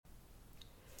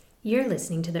You're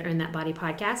listening to the Earn That Body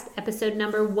podcast, episode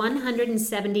number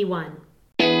 171.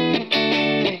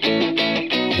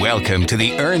 Welcome to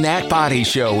the Earn That Body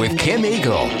Show with Kim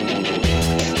Eagle.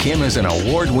 Kim is an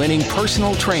award-winning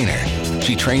personal trainer.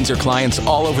 She trains her clients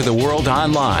all over the world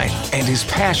online and is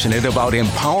passionate about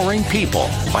empowering people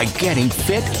by getting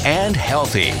fit and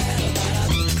healthy.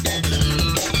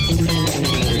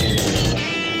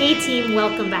 Hey team,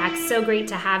 welcome back. So great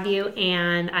to have you,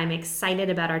 and I'm excited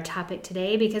about our topic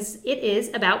today because it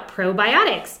is about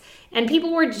probiotics. And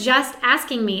people were just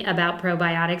asking me about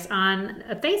probiotics on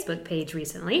a Facebook page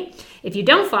recently. If you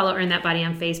don't follow Earn That Body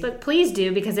on Facebook, please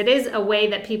do, because it is a way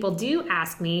that people do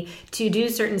ask me to do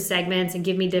certain segments and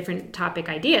give me different topic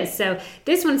ideas. So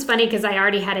this one's funny because I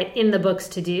already had it in the books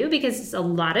to do because a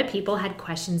lot of people had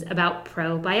questions about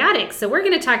probiotics. So we're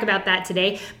going to talk about that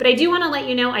today. But I do want to let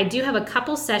you know I do have a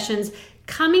couple sessions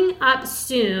coming up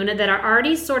soon that are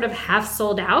already sort of half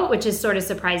sold out, which is sort of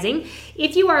surprising.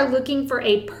 If you are looking for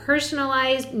a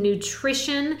personalized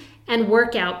nutrition and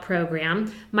workout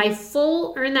program, my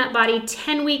full Earn That Body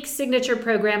 10-week signature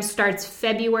program starts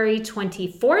February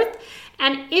 24th.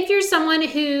 And if you're someone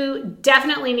who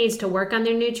definitely needs to work on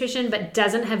their nutrition but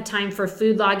doesn't have time for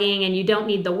food logging, and you don't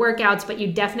need the workouts but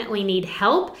you definitely need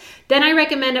help, then I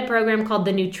recommend a program called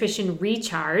the Nutrition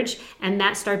Recharge, and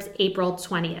that starts April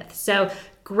 20th. So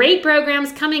great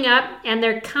programs coming up, and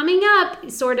they're coming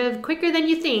up sort of quicker than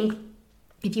you think.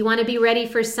 If you want to be ready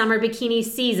for summer bikini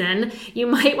season, you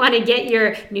might want to get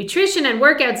your nutrition and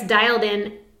workouts dialed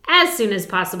in as soon as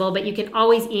possible, but you can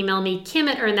always email me,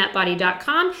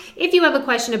 kim@earnthatbody.com, if you have a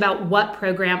question about what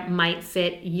program might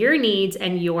fit your needs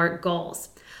and your goals.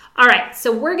 All right,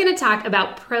 so we're going to talk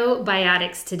about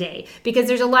probiotics today because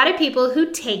there's a lot of people who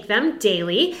take them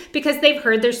daily because they've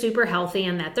heard they're super healthy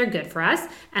and that they're good for us.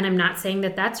 And I'm not saying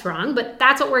that that's wrong, but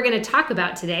that's what we're going to talk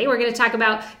about today. We're going to talk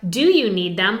about, do you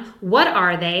need them? What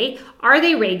are they? Are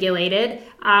they regulated?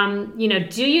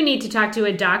 Do you need to talk to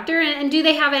a doctor? And do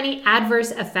they have any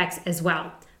adverse effects as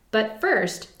well? But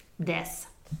first, this.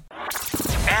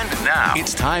 And now,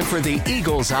 it's time for the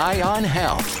Eagle's Eye on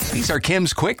Health. These are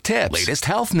Kim's quick tips, latest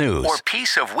health news, or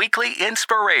piece of weekly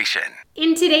inspiration.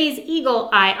 In today's Eagle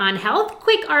Eye on Health,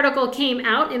 quick article came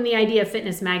out in the Idea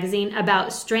Fitness magazine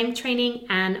about strength training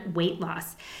and weight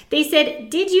loss. They said,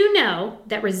 did you know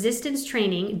that resistance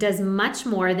training does much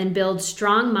more than build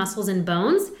strong muscles and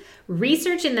bones?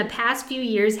 Research in the past few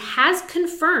years has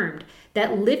confirmed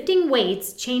that lifting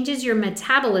weights changes your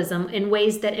metabolism in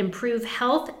ways that improve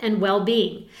health and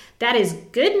well-being. That is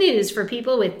good news for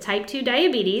people with type 2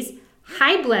 diabetes,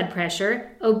 high blood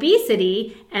pressure,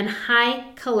 obesity, and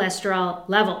high cholesterol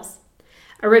levels.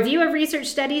 A review of research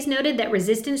studies noted that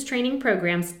resistance training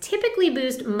programs typically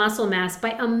boost muscle mass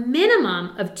by a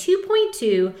minimum of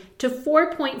 2.2 to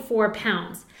 4.4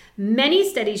 pounds. Many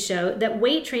studies show that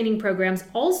weight training programs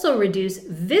also reduce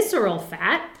visceral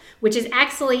fat, which is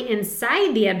actually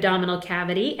inside the abdominal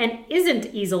cavity and isn't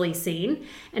easily seen.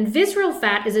 And visceral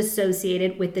fat is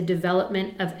associated with the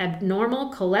development of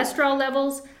abnormal cholesterol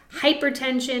levels,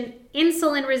 hypertension,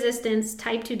 insulin resistance,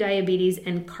 type 2 diabetes,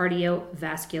 and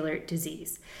cardiovascular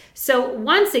disease. So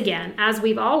once again, as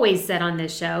we've always said on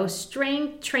this show,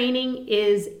 strength training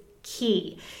is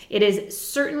key. It is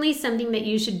certainly something that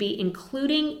you should be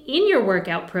including in your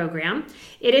workout program.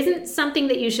 It isn't something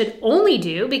that you should only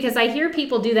do, because I hear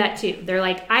people do that too. They're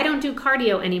like, I don't do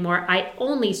cardio anymore. I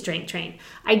only strength train.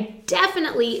 I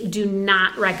definitely do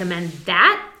not recommend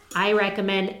that. I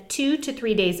recommend 2 to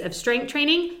 3 days of strength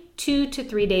training, 2 to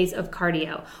 3 days of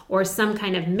cardio, or some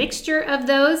kind of mixture of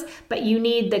those, but you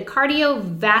need the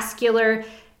cardiovascular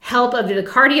help of the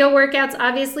cardio workouts,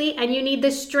 obviously, and you need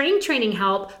the strength training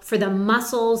help for the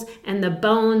muscles and the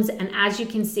bones. And as you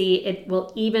can see, it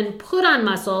will even put on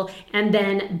muscle and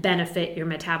then benefit your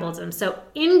metabolism. So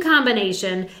in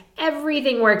combination,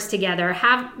 everything works together.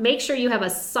 Make sure you have a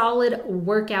solid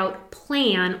workout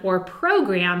plan or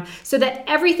program so that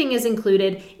everything is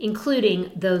included, including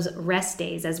those rest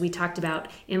days, as we talked about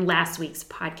in last week's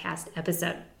podcast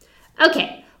episode.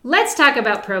 Okay, let's talk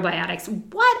about probiotics.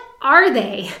 What are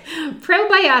they?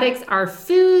 Probiotics are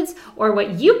foods, or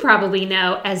what you probably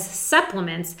know as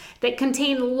supplements, that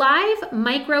contain live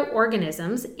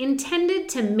microorganisms intended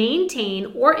to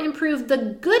maintain or improve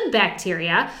the good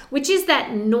bacteria, which is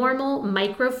that normal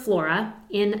microflora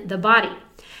in the body.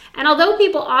 And although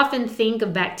people often think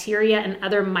of bacteria and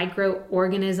other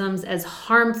microorganisms as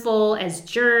harmful, as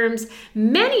germs,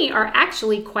 many are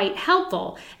actually quite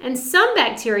helpful. And some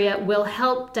bacteria will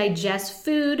help digest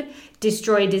food,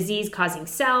 destroy disease-causing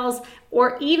cells,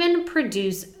 or even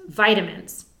produce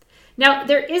vitamins. Now,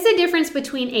 there is a difference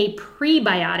between a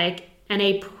prebiotic and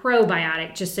a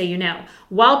probiotic, just so you know.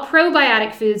 While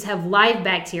probiotic foods have live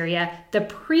bacteria, the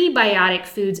prebiotic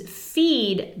foods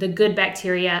feed the good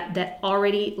bacteria that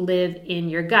already live in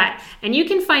your gut. And you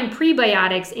can find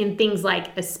prebiotics in things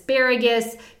like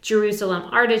asparagus, Jerusalem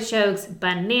artichokes,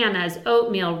 bananas,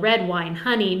 oatmeal, red wine,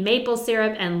 honey, maple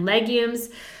syrup, and legumes.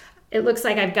 It looks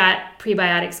like I've got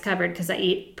prebiotics covered because I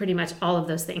eat pretty much all of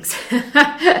those things.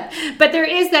 But there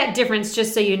is that difference,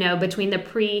 just so you know, between the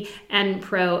pre and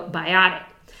probiotic.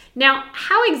 Now,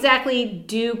 how exactly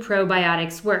do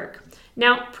probiotics work?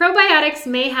 Now, probiotics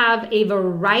may have a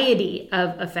variety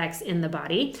of effects in the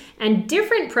body, and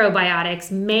different probiotics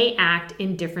may act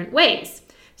in different ways.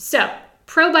 So,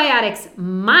 probiotics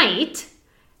might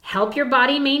help your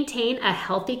body maintain a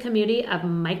healthy community of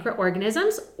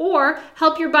microorganisms, or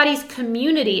help your body's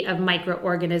community of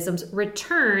microorganisms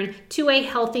return to a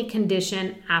healthy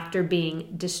condition after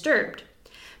being disturbed.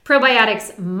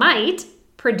 Probiotics might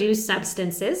produce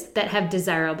substances that have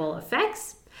desirable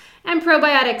effects, and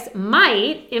probiotics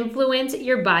might influence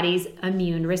your body's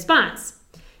immune response.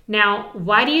 Now,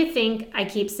 why do you think I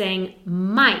keep saying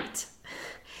might?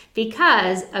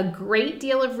 Because a great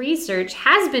deal of research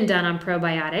has been done on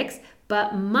probiotics,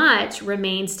 but much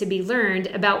remains to be learned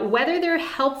about whether they're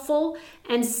helpful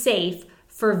and safe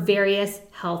for various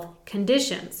health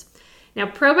conditions. Now,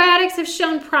 probiotics have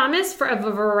shown promise for a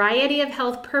variety of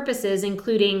health purposes,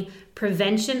 including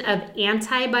prevention of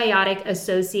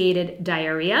antibiotic-associated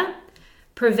diarrhea,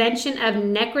 prevention of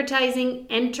necrotizing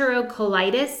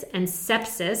enterocolitis and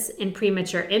sepsis in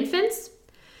premature infants,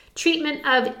 treatment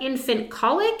of infant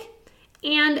colic,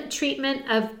 and treatment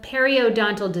of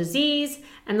periodontal disease.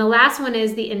 And the last one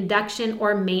is the induction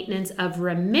or maintenance of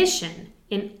remission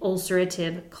in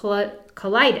ulcerative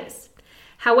colitis.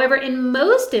 However, in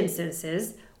most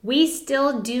instances, we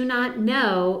still do not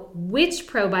know which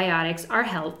probiotics are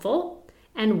helpful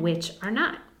and which are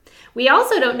not. We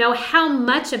also don't know how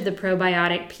much of the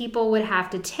probiotic people would have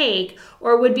to take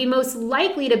or would be most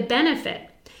likely to benefit.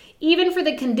 Even for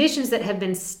the conditions that have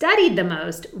been studied the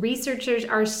most, researchers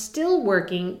are still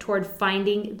working toward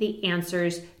finding the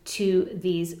answers to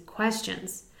these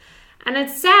questions. And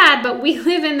it's sad, but we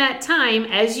live in that time,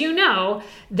 as you know,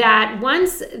 that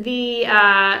once the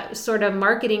sort of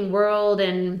marketing world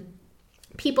and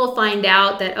people find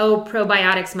out that,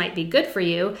 probiotics might be good for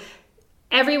you,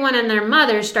 everyone and their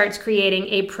mother starts creating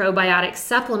a probiotic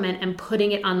supplement and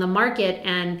putting it on the market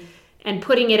and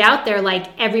putting it out there like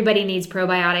everybody needs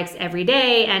probiotics every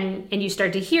day, and you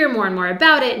start to hear more and more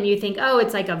about it, and you think,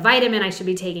 it's like a vitamin, I should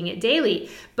be taking it daily.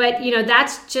 But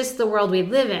that's just the world we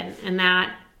live in, and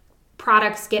that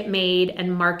products get made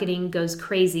and marketing goes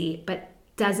crazy, but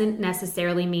doesn't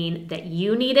necessarily mean that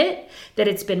you need it, that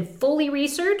it's been fully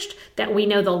researched, that we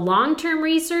know the long-term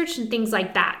research and things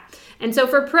like that. And so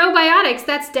for probiotics,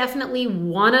 that's definitely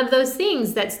one of those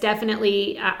things that's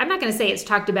definitely, I'm not going to say it's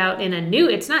talked about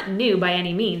it's not new by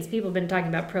any means. People have been talking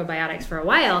about probiotics for a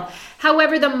while.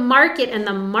 However, the market and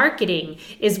the marketing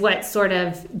is what sort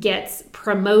of gets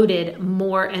promoted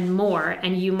more and more.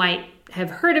 And you might have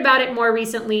heard about it more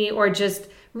recently, or just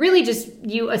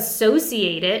you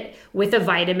associate it with a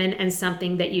vitamin and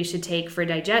something that you should take for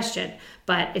digestion.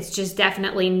 But it's just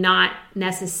definitely not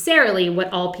necessarily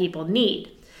what all people need.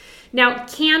 Now,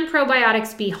 can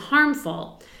probiotics be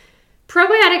harmful?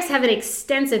 Probiotics have an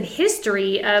extensive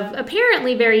history of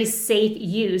apparently very safe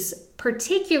use,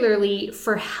 particularly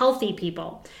for healthy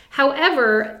people.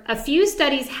 However, a few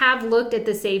studies have looked at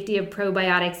the safety of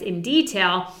probiotics in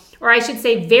detail, or I should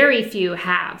say very few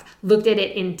have looked at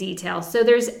it in detail. So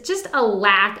there's just a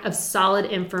lack of solid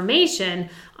information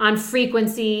on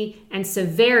frequency and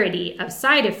severity of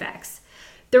side effects.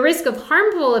 The risk of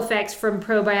harmful effects from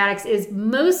probiotics is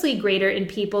mostly greater in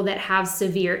people that have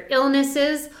severe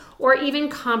illnesses or even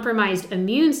compromised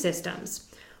immune systems.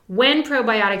 When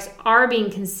probiotics are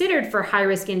being considered for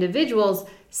high-risk individuals,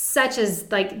 such as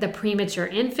like the premature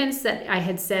infants that I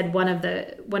had said one of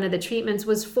the treatments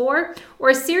was for,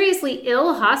 or seriously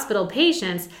ill hospital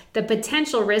patients, the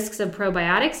potential risks of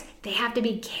probiotics, they have to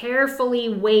be carefully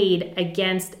weighed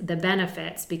against the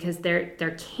benefits because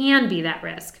there can be that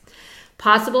risk.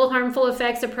 Possible harmful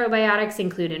effects of probiotics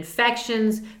include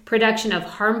infections, production of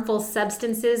harmful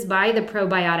substances by the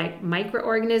probiotic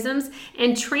microorganisms,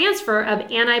 and transfer of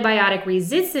antibiotic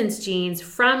resistance genes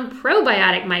from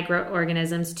probiotic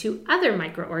microorganisms to other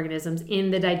microorganisms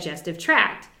in the digestive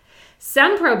tract.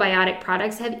 Some probiotic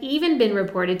products have even been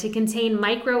reported to contain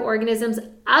microorganisms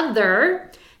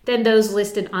other than those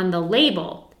listed on the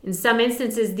label. In some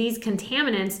instances, these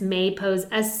contaminants may pose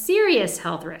a serious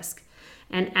health risk.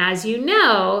 And as you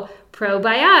know,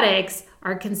 probiotics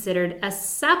are considered a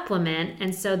supplement,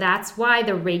 and so that's why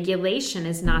the regulation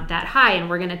is not that high, and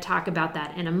we're going to talk about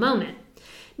that in a moment.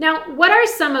 Now, what are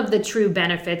some of the true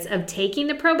benefits of taking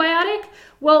the probiotic?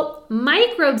 Well,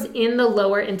 microbes in the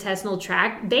lower intestinal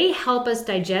tract, they help us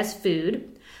digest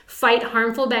food, fight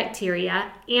harmful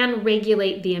bacteria, and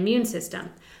regulate the immune system.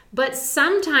 But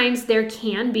sometimes there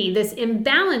can be this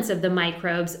imbalance of the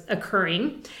microbes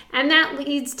occurring, and that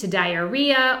leads to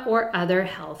diarrhea or other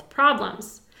health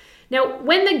problems. Now,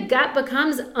 when the gut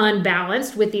becomes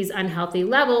unbalanced with these unhealthy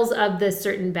levels of the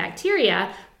certain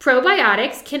bacteria,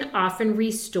 probiotics can often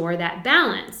restore that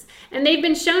balance. And they've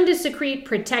been shown to secrete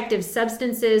protective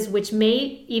substances which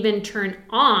may even turn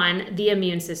on the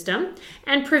immune system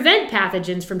and prevent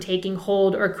pathogens from taking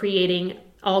hold or creating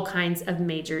all kinds of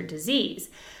major disease.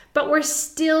 But we're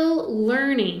still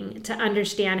learning to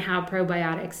understand how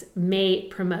probiotics may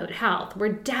promote health.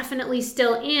 We're definitely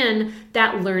still in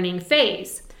that learning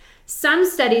phase. Some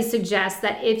studies suggest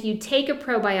that if you take a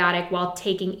probiotic while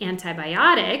taking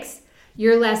antibiotics,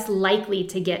 you're less likely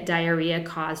to get diarrhea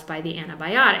caused by the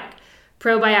antibiotic.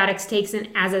 Probiotics taken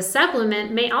as a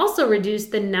supplement may also reduce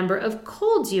the number of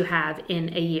colds you have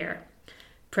in a year.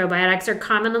 Probiotics are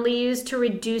commonly used to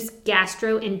reduce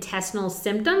gastrointestinal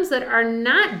symptoms that are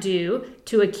not due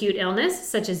to acute illness,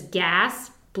 such as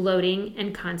gas, bloating,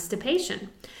 and constipation.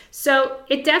 So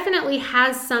it definitely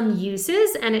has some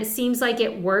uses, and it seems like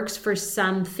it works for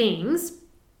some things,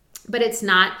 but it's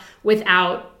not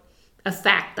without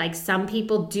effect. Like, some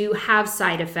people do have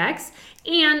side effects.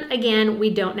 And again, we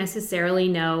don't necessarily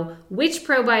know which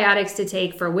probiotics to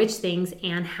take for which things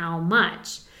and how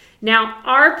much. Now,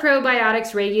 are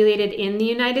probiotics regulated in the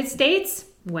United States?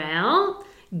 Well,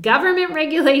 government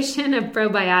regulation of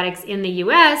probiotics in the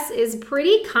US is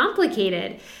pretty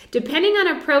complicated. Depending on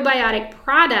a probiotic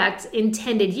product's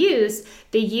intended use,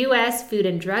 the US Food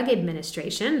and Drug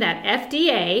Administration, that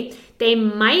FDA, they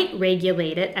might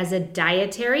regulate it as a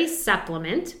dietary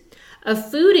supplement, a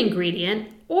food ingredient,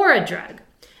 or a drug.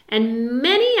 And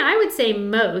many, I would say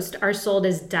most, are sold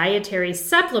as dietary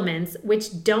supplements,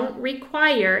 which don't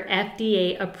require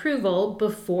FDA approval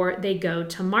before they go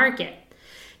to market.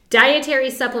 Dietary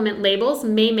supplement labels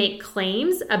may make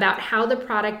claims about how the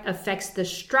product affects the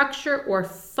structure or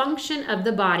function of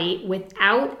the body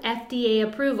without FDA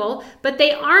approval, but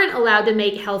they aren't allowed to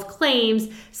make health claims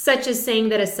such as saying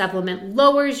that a supplement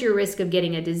lowers your risk of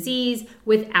getting a disease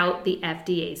without the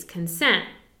FDA's consent.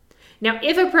 Now,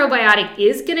 if a probiotic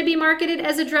is going to be marketed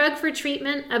as a drug for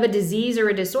treatment of a disease or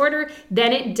a disorder,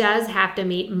 then it does have to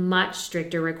meet much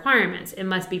stricter requirements. It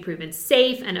must be proven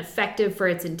safe and effective for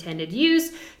its intended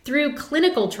use through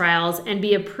clinical trials and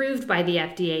be approved by the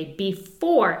FDA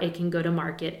before it can go to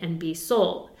market and be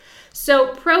sold.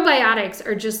 So probiotics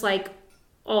are just like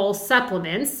all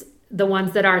supplements, the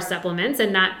ones that are supplements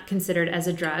and not considered as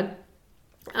a drug.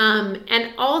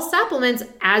 And all supplements,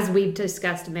 as we've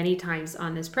discussed many times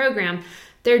on this program,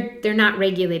 they're not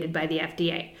regulated by the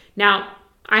FDA. Now,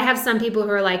 I have some people who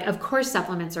are like, of course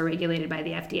supplements are regulated by the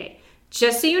FDA.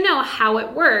 Just so you know, how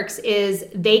it works is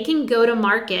they can go to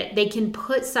market, they can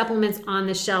put supplements on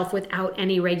the shelf without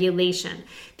any regulation.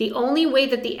 The only way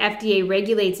that the FDA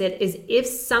regulates it is if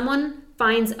someone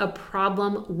finds a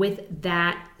problem with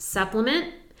that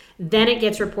supplement, then it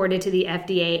gets reported to the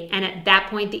FDA, and at that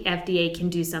point, the FDA can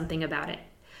do something about it.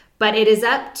 But it is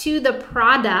up to the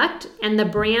product and the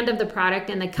brand of the product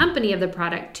and the company of the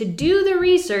product to do the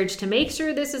research to make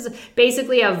sure this is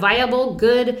basically a viable,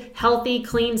 good, healthy,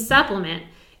 clean supplement.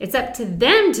 It's up to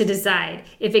them to decide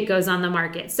if it goes on the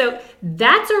market. So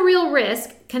that's a real risk,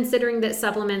 considering that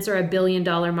supplements are $1 billion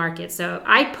market. So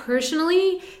I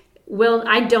personally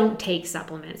don't take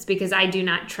supplements because I do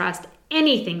not trust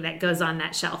anything that goes on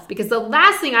that shelf, because the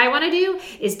last thing I want to do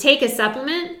is take a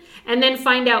supplement and then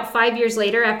find out 5 years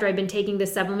later, after I've been taking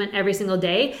this supplement every single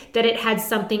day, that it had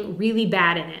something really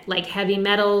bad in it, like heavy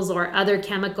metals or other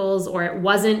chemicals, or it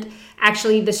wasn't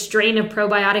actually the strain of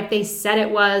probiotic they said it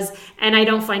was, and I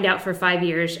don't find out for 5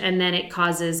 years, and then it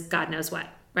causes God knows what,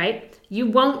 right? You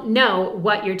won't know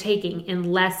what you're taking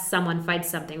unless someone finds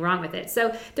something wrong with it.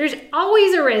 So there's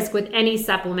always a risk with any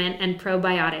supplement, and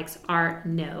probiotics are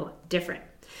no different.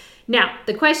 Now,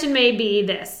 the question may be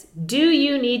this: do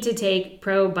you need to take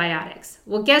probiotics?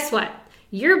 Well, guess what?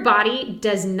 Your body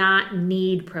does not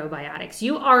need probiotics.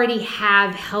 You already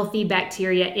have healthy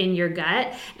bacteria in your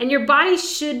gut, and your body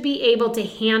should be able to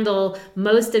handle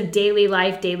most of daily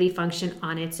life, daily function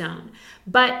on its own.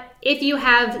 But if you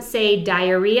have, say,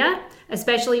 diarrhea,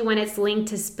 especially when it's linked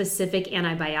to specific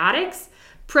antibiotics,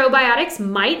 probiotics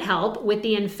might help with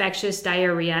the infectious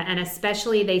diarrhea, and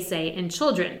especially, they say, in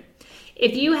children.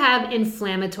 If you have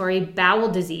inflammatory bowel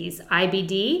disease,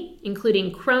 IBD,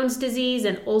 including Crohn's disease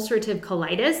and ulcerative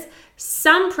colitis,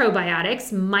 some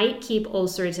probiotics might keep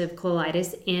ulcerative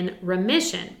colitis in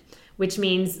remission, which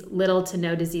means little to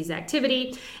no disease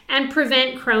activity, and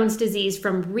prevent Crohn's disease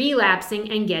from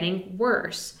relapsing and getting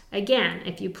worse. Again,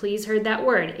 if you please heard that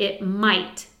word, it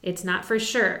might. It's not for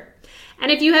sure. And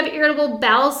if you have irritable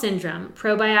bowel syndrome,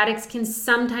 probiotics can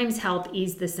sometimes help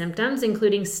ease the symptoms,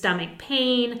 including stomach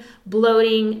pain,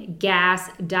 bloating, gas,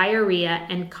 diarrhea,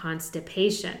 and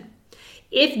constipation.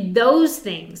 If those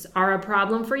things are a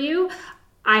problem for you,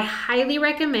 I highly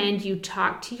recommend you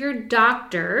talk to your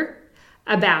doctor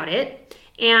about it.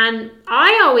 And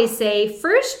I always say,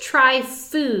 first try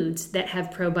foods that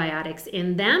have probiotics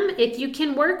in them. If you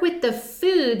can work with the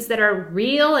foods that are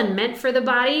real and meant for the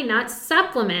body, not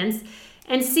supplements,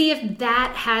 and see if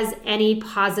that has any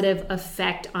positive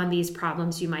effect on these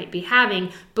problems you might be having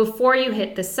before you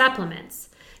hit the supplements.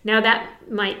 Now that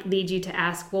might lead you to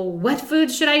ask, well, what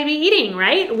foods should I be eating,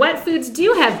 right? What foods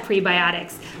do have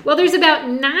prebiotics? Well, there's about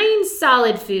 9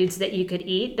 solid foods that you could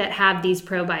eat that have these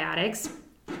probiotics.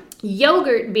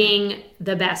 Yogurt being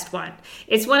the best one.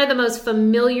 It's one of the most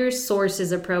familiar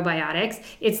sources of probiotics.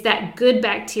 It's that good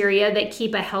bacteria that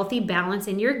keep a healthy balance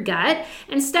in your gut,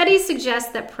 and studies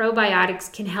suggest that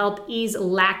probiotics can help ease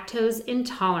lactose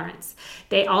intolerance.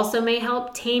 They also may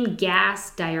help tame gas,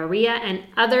 diarrhea, and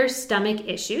other stomach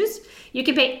issues. You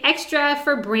can pay extra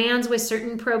for brands with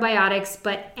certain probiotics,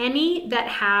 but any that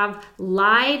have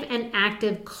live and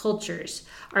active cultures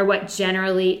are what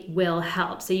generally will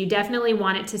help. So you definitely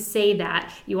want it to say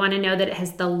that. You want to know that it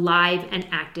has the live and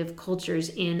active cultures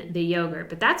in the yogurt.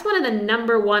 But that's one of the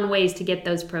number 1 ways to get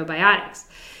those probiotics.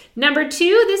 Number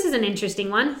 2, this is an interesting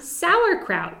one,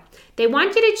 sauerkraut. They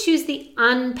want you to choose the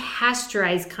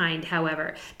unpasteurized kind,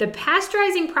 however. The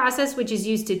pasteurizing process, which is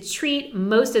used to treat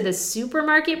most of the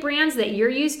supermarket brands that you're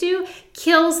used to,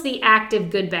 kills the active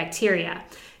good bacteria.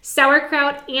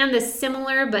 Sauerkraut and the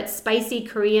similar but spicy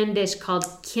Korean dish called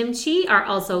kimchi are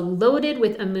also loaded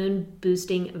with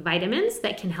immune-boosting vitamins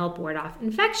that can help ward off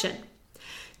infection.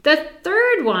 The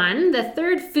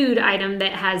third food item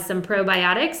that has some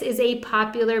probiotics is a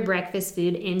popular breakfast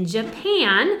food in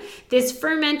Japan. This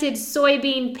fermented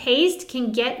soybean paste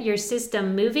can get your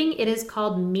system moving. It is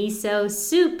called miso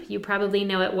soup. You probably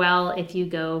know it well if you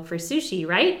go for sushi,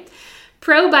 right?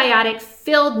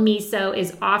 Probiotic-filled miso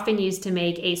is often used to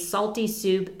make a salty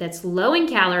soup that's low in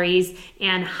calories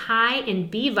and high in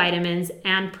B vitamins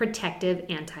and protective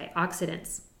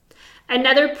antioxidants.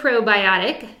 Another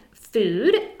probiotic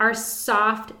food are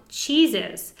soft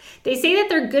cheeses. They say that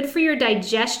they're good for your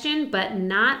digestion, but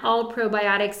not all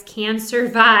probiotics can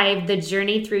survive the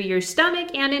journey through your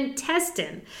stomach and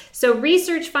intestine. So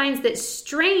research finds that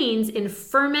strains in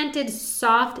fermented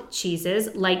soft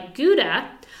cheeses like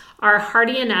Gouda are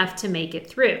hardy enough to make it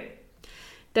through.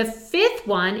 The 5th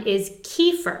one is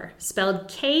kefir, spelled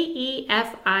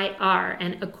K-E-F-I-R,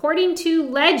 and according to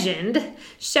legend,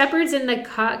 shepherds in the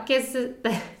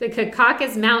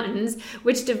Caucasus Mountains,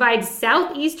 which divide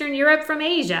southeastern Europe from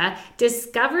Asia,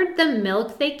 discovered the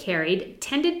milk they carried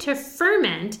tended to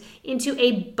ferment into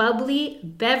a bubbly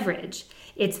beverage.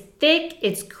 It's thick,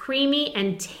 it's creamy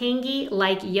and tangy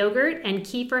like yogurt, and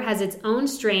kefir has its own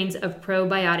strains of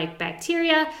probiotic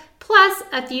bacteria, plus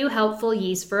a few helpful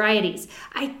yeast varieties.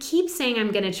 I keep saying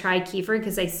I'm going to try kefir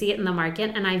because I see it in the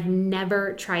market and I've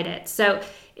never tried it. So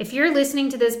if you're listening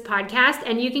to this podcast,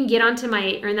 and you can get onto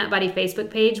my Earn That Body Facebook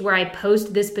page where I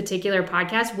post this particular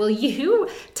podcast, will you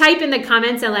type in the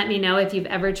comments and let me know if you've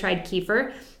ever tried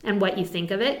kefir and what you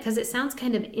think of it? Because it sounds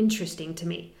kind of interesting to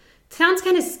me. It sounds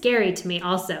kind of scary to me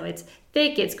also. It's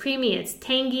thick, it's creamy, it's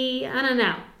tangy. I don't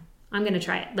know. I'm going to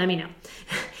try it. Let me know.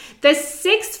 The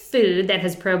 6th food that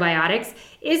has probiotics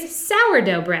is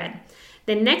sourdough bread.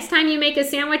 The next time you make a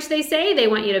sandwich, they say, they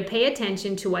want you to pay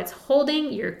attention to what's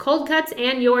holding your cold cuts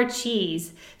and your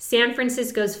cheese. San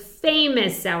Francisco's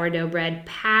famous sourdough bread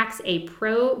packs a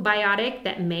probiotic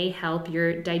that may help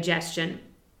your digestion.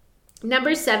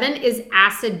 Number 7 is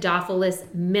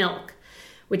acidophilus milk,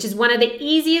 which is one of the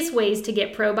easiest ways to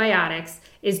get probiotics,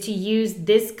 is to use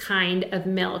this kind of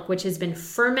milk, which has been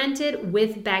fermented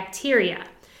with bacteria.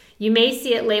 You may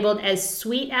see it labeled as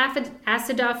sweet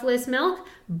acidophilus milk.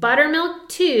 Buttermilk,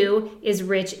 too, is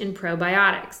rich in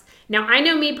probiotics. Now, I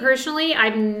know me personally,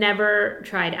 I've never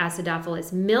tried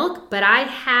acidophilus milk, but I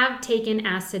have taken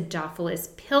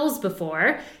acidophilus pills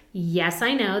before. Yes,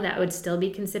 I know that would still be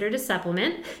considered a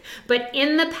supplement, but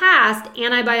in the past,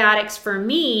 antibiotics for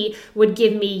me would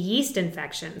give me yeast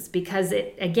infections because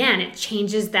it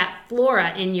changes that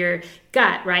flora in your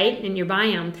gut, right? In your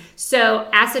biome. So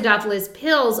acidophilus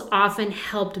pills often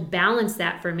helped balance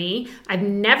that for me. I've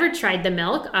never tried the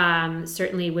milk.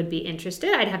 Certainly would be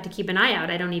interested. I'd have to keep an eye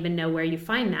out. I don't even know where you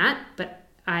find that, but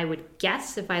I would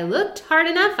guess if I looked hard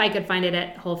enough, I could find it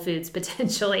at Whole Foods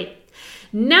potentially.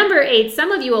 Number 8,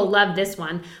 some of you will love this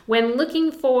one. When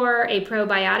looking for a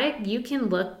probiotic, you can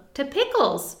look to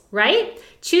pickles, right?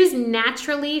 Choose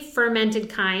naturally fermented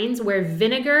kinds where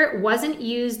vinegar wasn't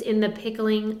used in the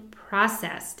pickling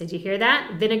process. Did you hear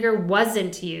that? Vinegar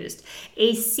wasn't used.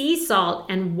 A sea salt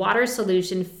and water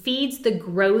solution feeds the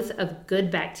growth of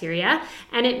good bacteria,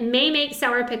 and it may make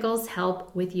sour pickles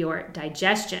help with your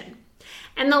digestion.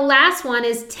 And the last one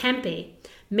is tempeh.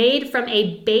 Made from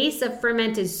a base of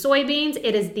fermented soybeans,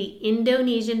 it is the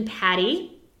Indonesian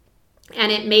patty, and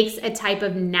it makes a type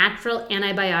of natural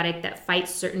antibiotic that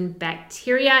fights certain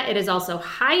bacteria. It is also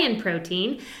high in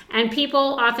protein, and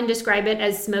people often describe it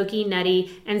as smoky,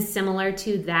 nutty, and similar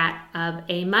to that of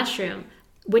a mushroom.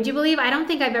 Would you believe I don't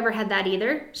think I've ever had that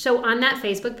either? So on that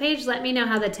Facebook page, let me know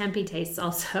how the tempeh tastes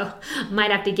also.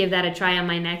 Might have to give that a try on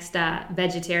my next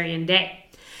vegetarian day.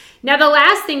 Now, the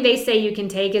last thing they say you can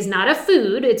take is not a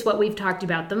food. It's what we've talked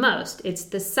about the most. It's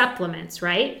the supplements,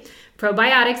 right?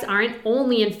 Probiotics aren't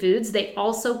only in foods. They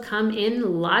also come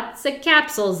in lots of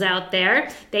capsules out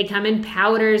there. They come in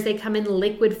powders. They come in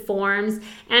liquid forms.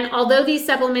 And although these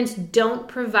supplements don't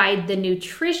provide the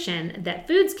nutrition that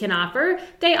foods can offer,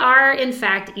 they are, in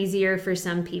fact, easier for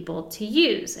some people to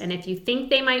use. And if you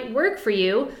think they might work for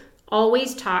you,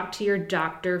 always talk to your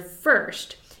doctor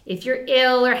first. If you're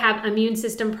ill or have immune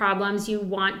system problems, you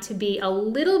want to be a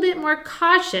little bit more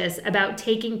cautious about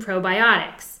taking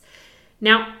probiotics.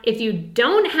 Now, if you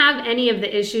don't have any of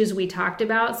the issues we talked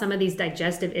about, some of these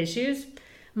digestive issues,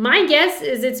 my guess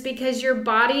is it's because your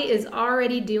body is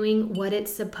already doing what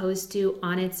it's supposed to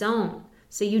on its own.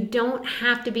 So you don't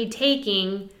have to be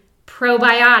taking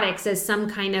probiotics as some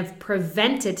kind of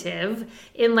preventative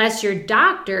unless your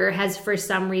doctor has for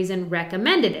some reason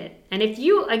recommended it. And if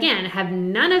you, again, have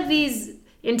none of these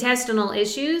intestinal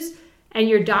issues and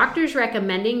your doctor's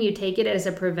recommending you take it as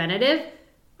a preventative,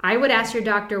 I would ask your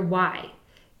doctor why.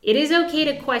 It is okay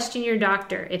to question your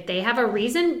doctor. If they have a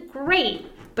reason, great.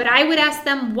 But I would ask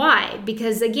them why.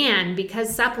 Because again,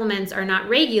 because supplements are not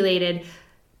regulated,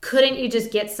 couldn't you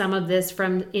just get some of this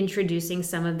from introducing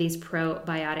some of these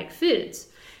probiotic foods?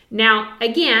 Now,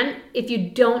 again, if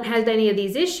you don't have any of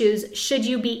these issues, should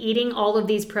you be eating all of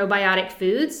these probiotic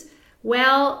foods?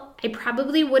 Well, I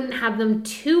probably wouldn't have them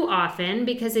too often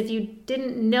because if you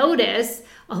didn't notice,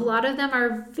 a lot of them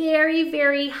are very,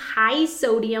 very high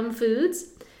sodium foods,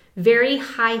 very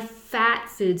high fat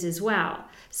foods as well.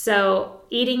 So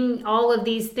eating all of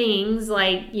these things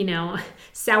like,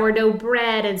 sourdough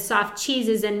bread and soft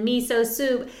cheeses and miso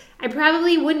soup, I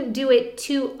probably wouldn't do it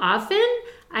too often.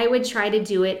 I would try to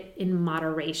do it in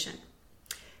moderation.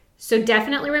 So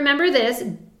definitely remember this.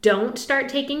 Don't start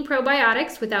taking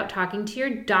probiotics without talking to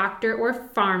your doctor or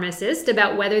pharmacist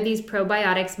about whether these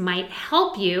probiotics might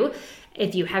help you.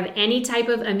 If you have any type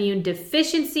of immune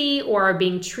deficiency or are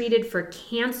being treated for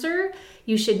cancer,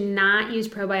 you should not use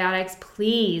probiotics,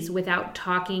 please, without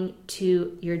talking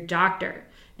to your doctor.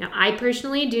 Now, I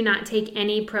personally do not take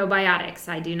any probiotics.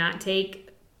 I do not take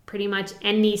pretty much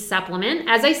any supplement.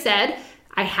 As I said,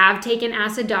 I have taken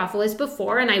acidophilus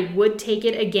before, and I would take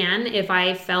it again if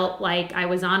I felt like I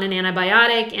was on an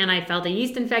antibiotic and I felt a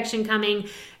yeast infection coming.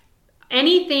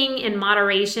 Anything in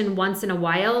moderation once in a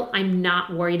while, I'm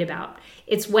not worried about.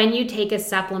 It's when you take a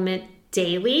supplement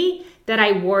daily that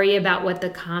I worry about what the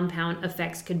compound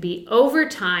effects could be over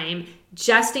time,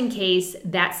 just in case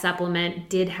that supplement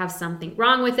did have something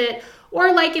wrong with it.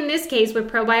 Or like in this case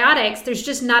with probiotics, there's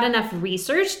just not enough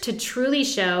research to truly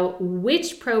show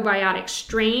which probiotic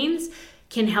strains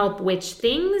can help which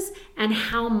things and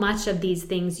how much of these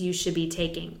things you should be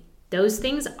taking. Those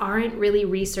things aren't really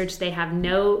researched. They have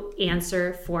no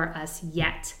answer for us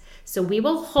yet. So we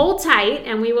will hold tight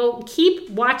and we will keep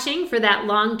watching for that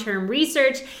long-term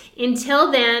research.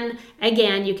 Until then,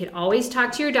 again, you can always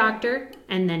talk to your doctor,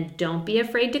 and then don't be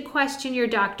afraid to question your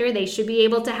doctor. They should be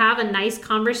able to have a nice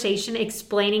conversation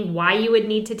explaining why you would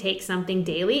need to take something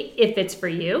daily if it's for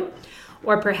you.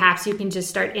 Or perhaps you can just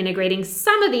start integrating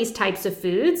some of these types of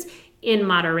foods in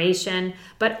moderation.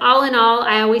 But all in all,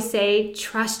 I always say,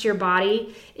 trust your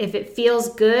body. If it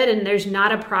feels good and there's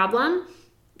not a problem,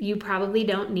 you probably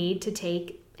don't need to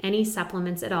take any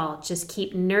supplements at all. Just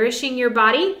keep nourishing your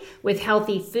body with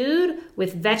healthy food,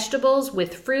 with vegetables,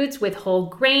 with fruits, with whole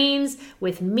grains,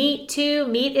 with meat too.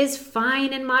 Meat is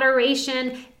fine in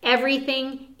moderation,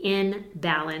 everything in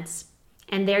balance.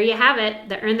 And there you have it,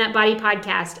 the Earn That Body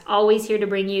podcast, always here to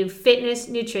bring you fitness,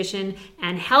 nutrition,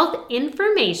 and health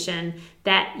information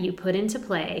that you put into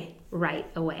play right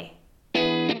away.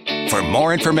 For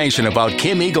more information about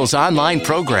Kim Eagle's online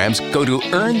programs, go to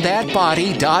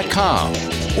earnthatbody.com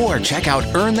or check out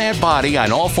Earn That Body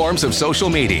on all forms of social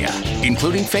media,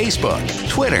 including Facebook,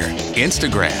 Twitter,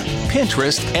 Instagram,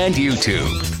 Pinterest, and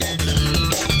YouTube.